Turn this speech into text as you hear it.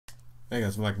Hey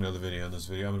guys, I'm back with another video. In this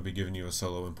video, I'm going to be giving you a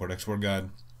solo import-export guide.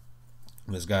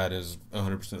 This guide is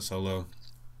 100% solo.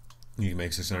 You can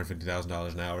make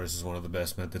 $650,000 an hour. This is one of the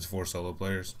best methods for solo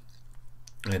players.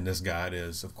 And this guide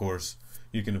is, of course,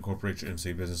 you can incorporate your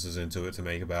MC businesses into it to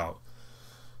make about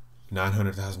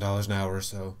 $900,000 an hour or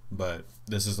so. But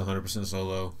this is 100%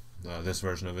 solo. This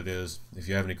version of it is. If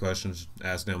you have any questions,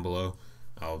 ask down below.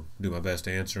 I'll do my best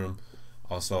to answer them.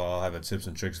 Also, I'll have a tips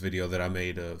and tricks video that I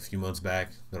made a few months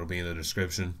back that'll be in the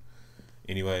description.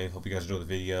 Anyway, hope you guys enjoy the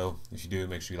video. If you do,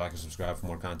 make sure you like and subscribe for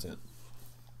more content.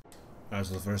 Alright,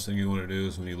 so the first thing you want to do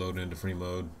is when you load into free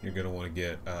mode, you're going to want to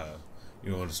get,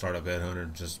 you want to start up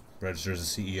Headhunter. Just register as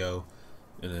a CEO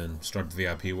and then start the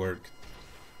VIP work.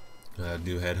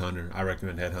 Do Headhunter. I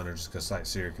recommend Headhunter just because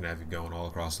Sightseer can have you going all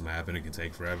across the map and it can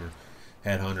take forever.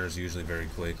 Headhunter is usually very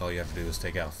quick. All you have to do is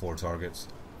take out 4 targets.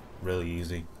 Really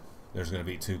easy. There's going to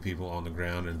be 2 people on the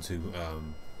ground and 2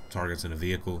 targets in a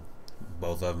vehicle.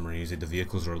 Both of them are easy. The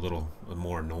vehicles are a little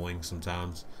more annoying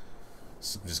sometimes,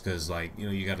 just because, like, you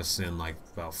know, you got to send like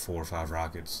about 4 or 5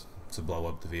 rockets to blow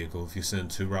up the vehicle. If you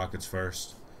send 2 rockets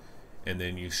first, and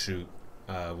then you shoot,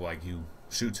 you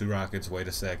shoot 2 rockets, wait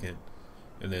a second,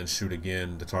 and then shoot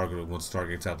again. The target, once the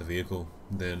target gets out the vehicle,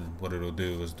 then what it'll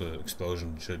do is the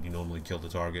explosion should normally kill the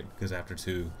target, because after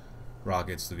 2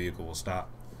 rockets, the vehicle will stop.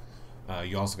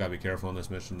 You also got to be careful on this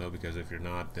mission though, because if you're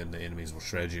not, then the enemies will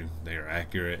shred you. They are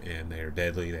accurate and they are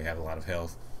deadly. They have a lot of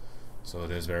health, so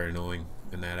it is very annoying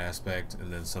in that aspect.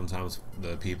 And then sometimes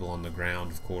the people on the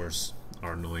ground, of course,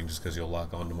 are annoying just because you'll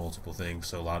lock onto multiple things.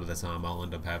 So a lot of the time I'll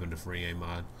end up having to free aim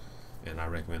mod, and I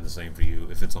recommend the same for you.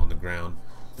 If it's on the ground,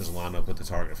 just line up with the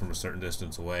target from a certain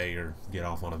distance away, or get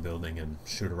off on a building and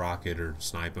shoot a rocket or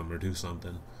snipe them or do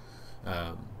something.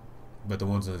 But the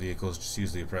ones in the vehicles, just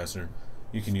use the oppressor.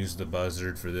 You can use the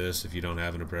buzzard for this if you don't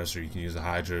have an oppressor. You can use the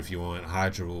Hydra if you want.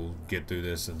 Hydra will get through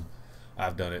this, and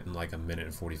I've done it in like 1 minute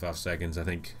and 45 seconds. I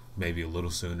think maybe a little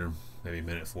sooner, maybe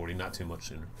 1:40, not too much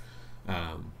sooner.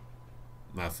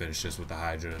 I finished this with the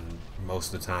Hydra, and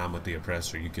most of the time with the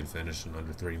oppressor you can finish in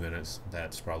under 3 minutes.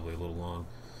 That's probably a little long.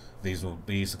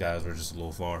 These guys were just a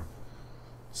little far,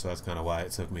 so that's kind of why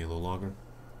it took me a little longer.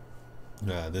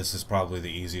 This is probably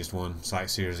the easiest one.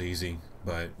 Sightseer is easy,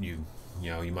 but you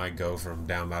might go from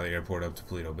down by the airport up to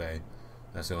Paleto Bay.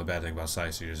 That's the only bad thing about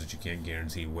Sightseer, is that you can't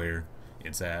guarantee where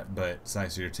it's at. But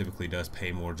Sightseer typically does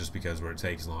pay more just because where it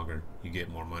takes longer, you get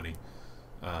more money.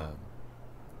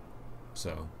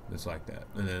 So it's like that.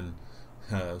 And then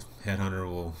Headhunter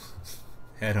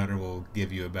will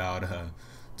give you about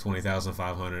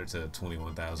 20,500 to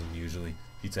 21,000 usually.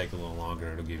 If you take a little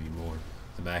longer, it'll give you more.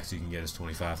 The max you can get is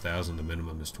 25,000. The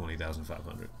minimum is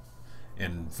 20,500.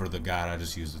 And for the guide, I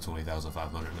just use the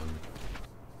 20,500 number.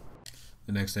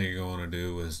 The next thing you're going to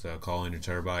do is call in your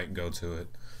Terrorbyte and go to it.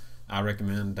 I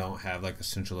recommend don't have like a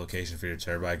central location for your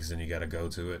Terrorbyte, because then you got to go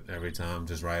to it every time.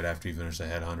 Just right after you finish the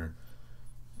Headhunter,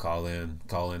 call in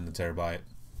the Terrorbyte,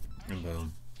 and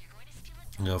boom.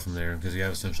 Go from there, because you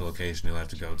have a central location, you'll have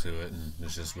to go to it, and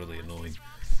it's just really annoying.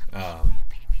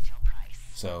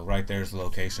 So right there's the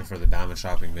location for the diamond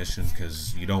shopping mission,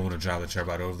 because you don't want to drive the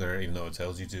Terrorbyte over there even though it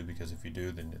tells you to, because if you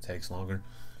do, then it takes longer.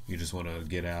 You just want to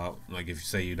get out. Like if you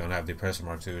say you don't have the oppressor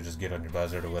mark II, just get on your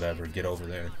buzzard or whatever, get over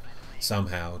there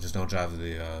somehow. Just don't drive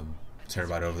the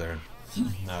Terrorbyte over there.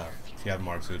 If you have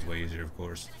mark II, it's way easier, of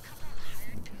course.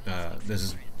 This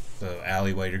is the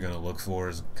alleyway you're going to look for,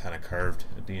 is kind of curved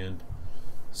at the end,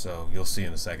 so you'll see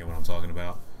in a second what I'm talking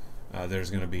about. There's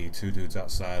going to be 2 dudes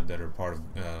outside that are part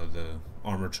of the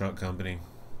armored truck company.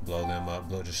 Blow them up.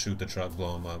 Just shoot the truck,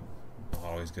 blow them up.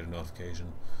 I'll always get a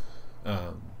notification.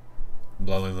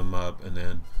 Blowing them up, and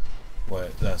then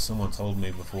what someone told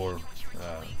me before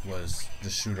was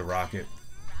just shoot a rocket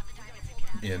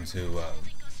into,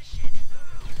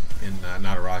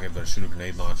 not a rocket, but shoot a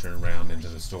grenade launcher around into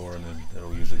the store, and then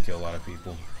it'll usually kill a lot of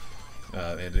people.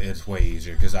 It's way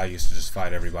easier, because I used to just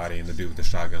fight everybody, and the dude with the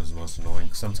shotgun is the most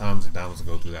annoying. Sometimes the diamonds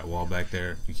will go through that wall back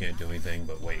there. You can't do anything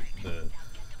but wait the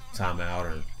timeout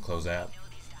or close out.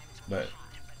 But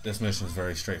this mission is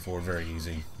very straightforward, very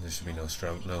easy. There should be no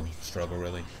struggle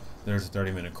really. There's a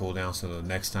 30-minute cooldown, so the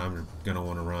next time you're gonna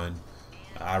want to run,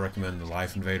 I recommend the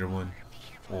Life Invader one,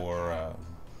 or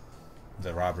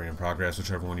the Robbery in Progress,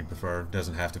 whichever one you prefer.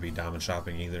 Doesn't have to be diamond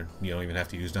shopping either. You don't even have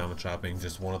to use diamond shopping,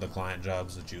 just one of the client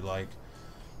jobs that you like.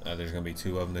 There's going to be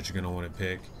 2 of them that you're going to want to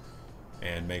pick,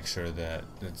 and make sure that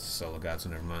it's solo guide, so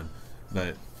never mind.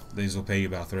 But these will pay you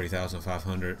about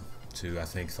 30,500 to I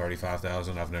think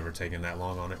 35,000. I've never taken that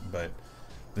long on it, but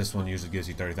this one usually gives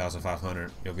you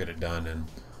 30,500. You'll get it done in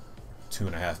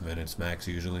 2.5 minutes max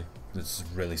usually. It's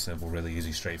really simple, really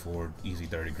easy, straightforward, easy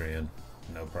 30 grand,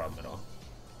 no problem at all.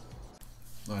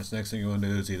 Alright, so next thing you want to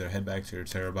do is either head back to your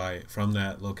Terrorbyte from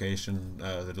that location,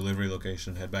 the delivery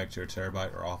location, head back to your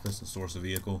Terrorbyte or office and source a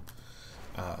vehicle.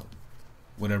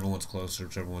 Whatever one's closer,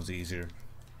 whichever one's easier,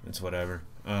 it's whatever.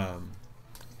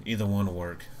 Either one will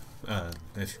work.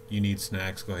 If you need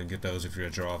snacks, go ahead and get those if you're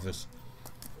at your office.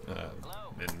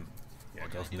 And yeah,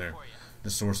 go from there.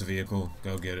 Just source a vehicle,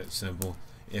 go get it, simple.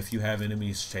 If you have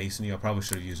enemies chasing you, I probably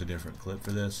should have used a different clip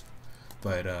for this,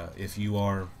 but if you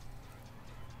are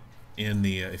in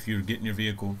the if you're getting your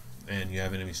vehicle and you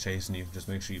have enemies chasing you, just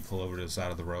make sure you pull over to the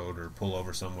side of the road or pull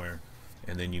over somewhere,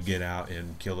 and then you get out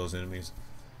and kill those enemies.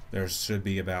 There should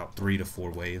be about 3 to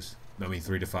 5 waves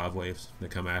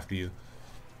that come after you.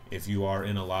 If you are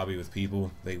in a lobby with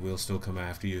people, they will still come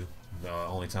after you. The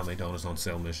only time they don't is on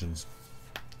sale missions.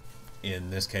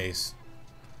 In this case,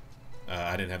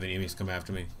 I didn't have any enemies come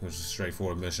after me. It was a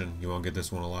straightforward mission. You won't get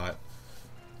this one a lot.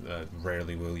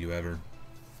 Rarely will you ever.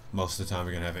 Most of the time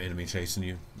you're gonna have an enemy chasing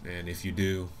you, and if you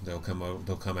do, they'll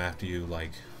come after you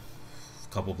like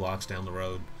a couple blocks down the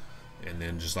road, and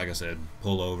then just like I said,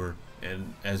 pull over.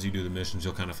 And as you do the missions,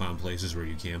 you'll kind of find places where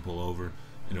you can pull over,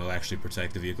 and it'll actually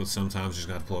protect the vehicle. Sometimes you just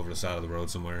gotta pull over to the side of the road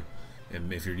somewhere,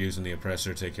 and if you're using the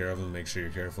oppressor, take care of them. Make sure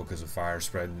you're careful because of fire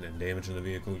spreading and damaging the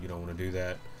vehicle. You don't want to do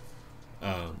that.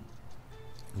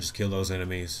 Just kill those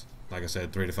enemies. Like I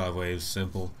said, 3 to 5 waves,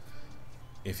 simple.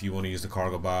 If you want to use the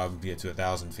cargo bob, get to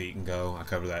 1,000 feet and go. I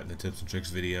cover that in the tips and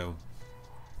tricks video.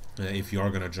 If you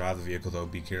are going to drive the vehicle, though,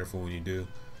 be careful when you do,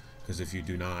 because if you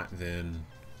do not, then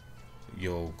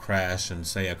you'll crash, and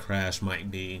say a crash might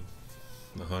be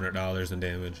 $100 in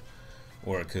damage,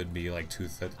 or it could be like two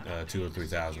or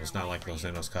 3,000. It's not like Los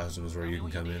Santos Customs where you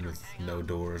can come in with no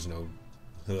doors, no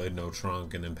hood, no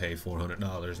trunk, and then pay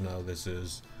 $400. No, this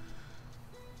is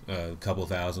a couple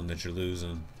thousand that you're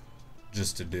losing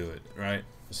just to do it, right?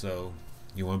 So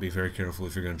you want to be very careful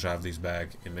if you're going to drive these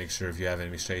back, and make sure if you have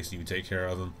enemies chasing you, take care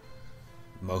of them.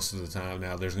 Most of the time,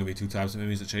 now there's going to be 2 types of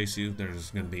enemies that chase you.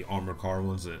 There's going to be armored car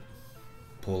ones that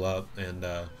pull up, and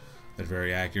they're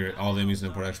very accurate. All the enemies in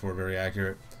import-export are very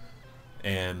accurate,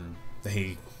 and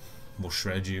they will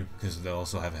shred you because they'll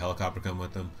also have a helicopter come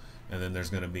with them. And then there's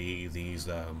going to be these,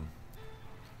 I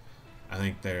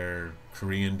think they're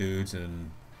Korean dudes,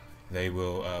 and they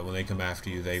will, when they come after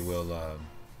you, they'll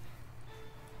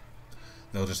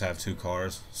just have 2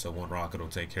 cars, so one rocket will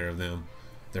take care of them.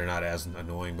 They're not as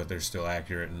annoying, but they're still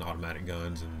accurate and automatic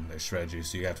guns, and they shred you,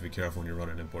 so you have to be careful when you're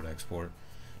running import-export.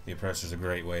 The oppressor's a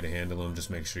great way to handle them. Just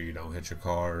make sure you don't hit your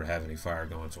car or have any fire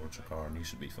going towards your car, and you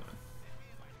should be fine.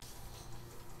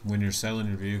 When you're selling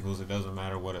your vehicles, it doesn't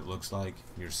matter what it looks like.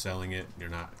 You're selling it, you're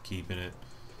not keeping it,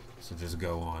 so just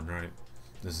go on, right?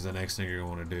 This is the next thing you're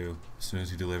going to want to do. As soon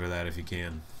as you deliver that, if you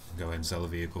can, go ahead and sell a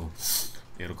vehicle.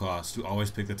 It'll cost. To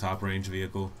always pick the top range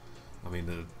vehicle. I mean,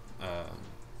 the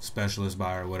specialist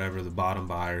buyer, whatever, the bottom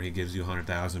buyer, he gives you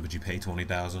 $100,000, but you pay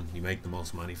 $20,000. You make the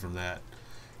most money from that,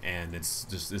 and it's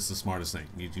the smartest thing.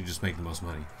 You just make the most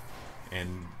money.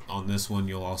 And on this one,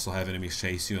 you'll also have enemies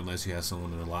chase you unless you have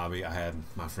someone in the lobby. I had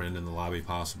my friend in the lobby,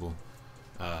 possible.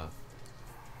 I'll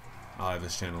have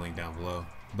his channel link down below.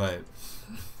 But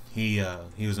he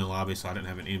was in the lobby, so I didn't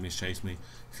have any enemies chase me.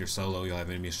 If you're solo, you'll have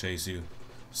enemies chase you.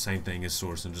 Same thing as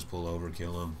sourcing, just pull over,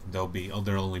 kill them. There'll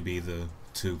only be the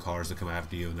 2 cars that come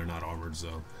after you, and they're not armored,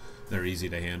 so they're easy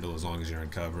to handle as long as you're in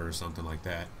cover or something like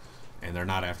that. And they're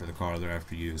not after the car, they're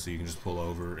after you, so you can just pull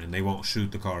over, and they won't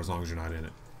shoot the car as long as you're not in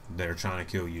it. They're trying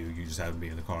to kill you, you just happen to be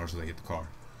in the car, so they hit the car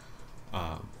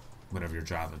whenever you're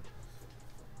driving.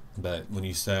 But when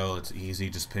you sell, it's easy.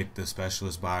 Just pick the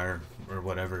specialist buyer or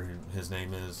whatever his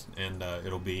name is, and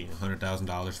it'll be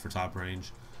 $100,000 for top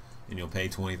range, and you'll pay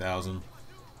 $20,000.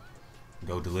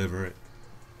 Go deliver it.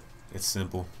 It's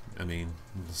simple. I mean,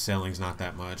 the selling's not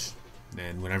that much,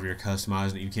 and whenever you're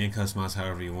customizing it, you can customize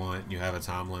however you want. You have a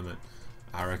time limit.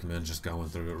 I recommend just going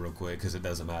through it real quick, because it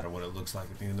doesn't matter what it looks like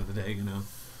at the end of the day, you know.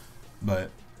 But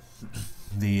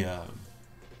the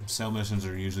sell missions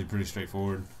are usually pretty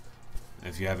straightforward.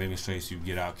 If you have enemies chase you,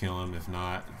 get out, kill them. If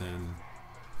not, then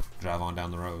drive on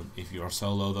down the road. If you are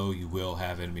solo, though, you will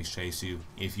have enemies chase you.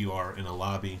 If you are in a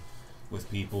lobby with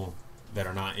people that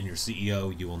are not in your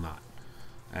CEO, you will not.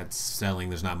 That's selling.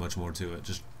 There's not much more to it.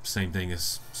 Just same thing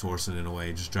as sourcing in a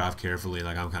way. Just drive carefully.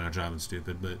 Like, I'm kind of driving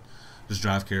stupid, but just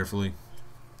drive carefully.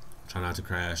 Try not to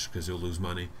crash, because you'll lose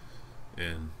money.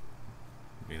 And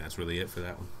I mean, that's really it for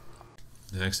that one.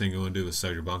 The next thing you want to do is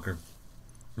sell your bunker.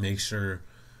 Make sure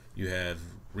you have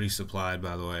resupplied,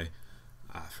 by the way.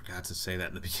 I forgot to say that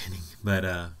in the beginning.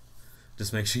 But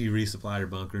just make sure you resupply your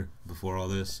bunker before all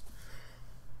this.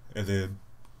 And then,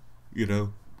 you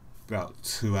know, about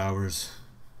 2 hours,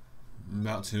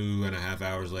 about 2.5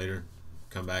 hours later,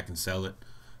 come back and sell it.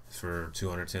 for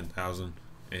 210,000,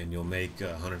 and you'll make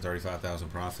 135,000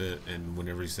 profit. And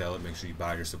whenever you sell it, make sure you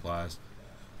buy your supplies.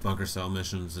 Bunker sell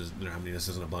missions is, I mean, this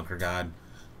isn't a bunker guide.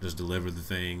 Just deliver the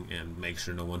thing and make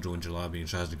sure no one joins your lobby and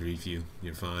tries to grief you.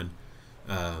 You're fine.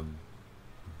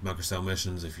 Bunker sell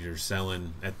missions, if you're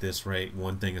selling at this rate,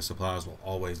 one thing of supplies will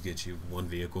always get you one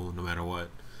vehicle no matter what.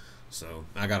 So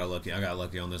I got lucky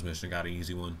on this mission. Got an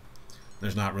easy one.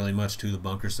 There's not really much to the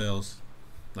bunker sales.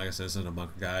 Like I said, this isn't a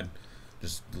bunker guide.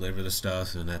 Just deliver the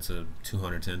stuff, and that's a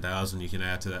 210,000 you can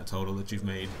add to that total that you've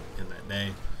made in that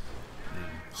day.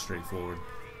 And straightforward.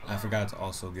 I forgot to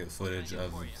also get footage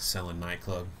of selling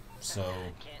Nightclub. So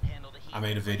I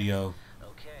made a video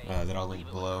that I'll link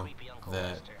below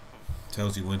that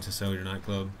tells you when to sell your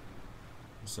Nightclub.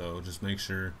 So just make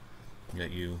sure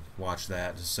that you watch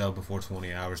that. Just sell before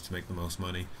 20 hours to make the most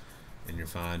money, and you're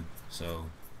fine. So,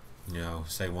 you know,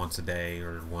 say once a day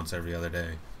or once every other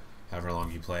day, however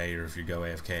long you play, or if you go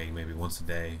AFK, maybe once a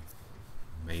day,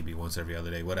 maybe once every other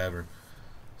day, whatever.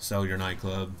 Sell your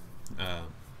Nightclub.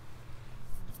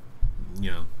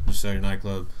 You know, just sell your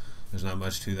Nightclub. There's not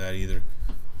much to that either.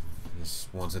 Just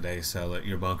once a day, sell it.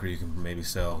 Your bunker you can maybe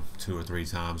sell 2 or 3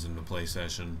 times in the play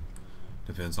session.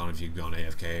 Depends on if you've gone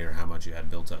AFK or how much you had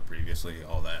built up previously,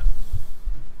 all that.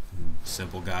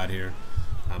 Simple guide here.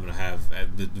 I'm gonna have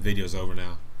the video's over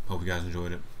now. Hope you guys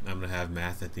enjoyed it. I'm gonna have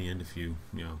math at the end if you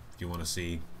want to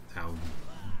see how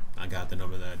I got the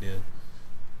number that I did.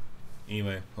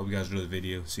 Anyway, hope you guys enjoyed the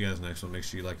video. See you guys next one. Make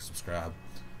sure you like and subscribe.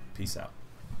 Peace out.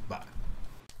 Bye.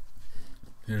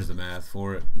 Here's the math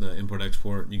for it. The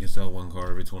import-export, you can sell 1 car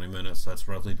every 20 minutes. That's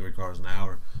roughly 3 cars an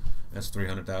hour. That's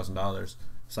 $300,000.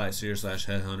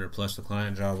 Sightseer/headhunter plus the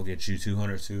client job will get you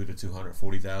 202 to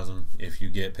 240,000. If you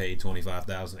get paid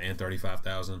 25,000 and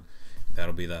 35,000,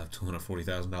 that'll be the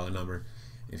 $240,000 number.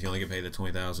 If you only get paid the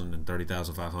 20,000 and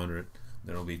 30,500,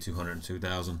 then it'll be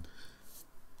 202,000.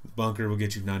 The bunker will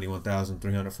get you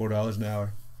 $91,304 an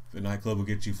hour. The Nightclub will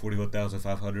get you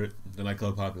 $41,500. The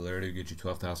Nightclub popularity will get you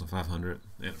 $12,500.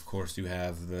 And of course, you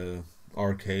have the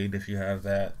arcade if you have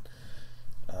that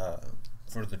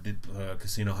for the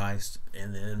casino heist,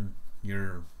 and then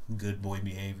your good boy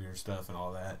behavior stuff and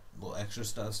all that little extra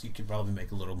stuff. So you could probably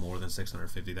make a little more than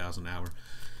 $650,000 an hour.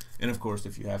 And of course,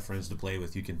 if you have friends to play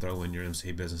with, you can throw in your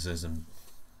MC businesses and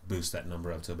boost that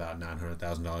number up to about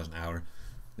 $900,000 an hour.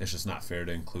 It's just not fair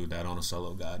to include that on a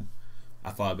solo guide. I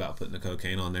thought about putting the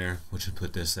cocaine on there, which would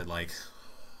put this at like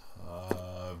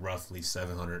roughly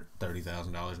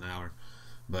 $730,000 an hour.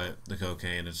 But the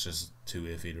cocaine, it's just too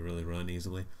iffy to really run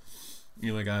easily.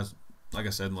 Anyway, guys, like I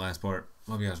said in the last part,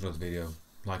 hope you guys enjoyed the video.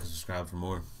 Like and subscribe for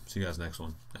more. See you guys next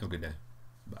one. Have a good day.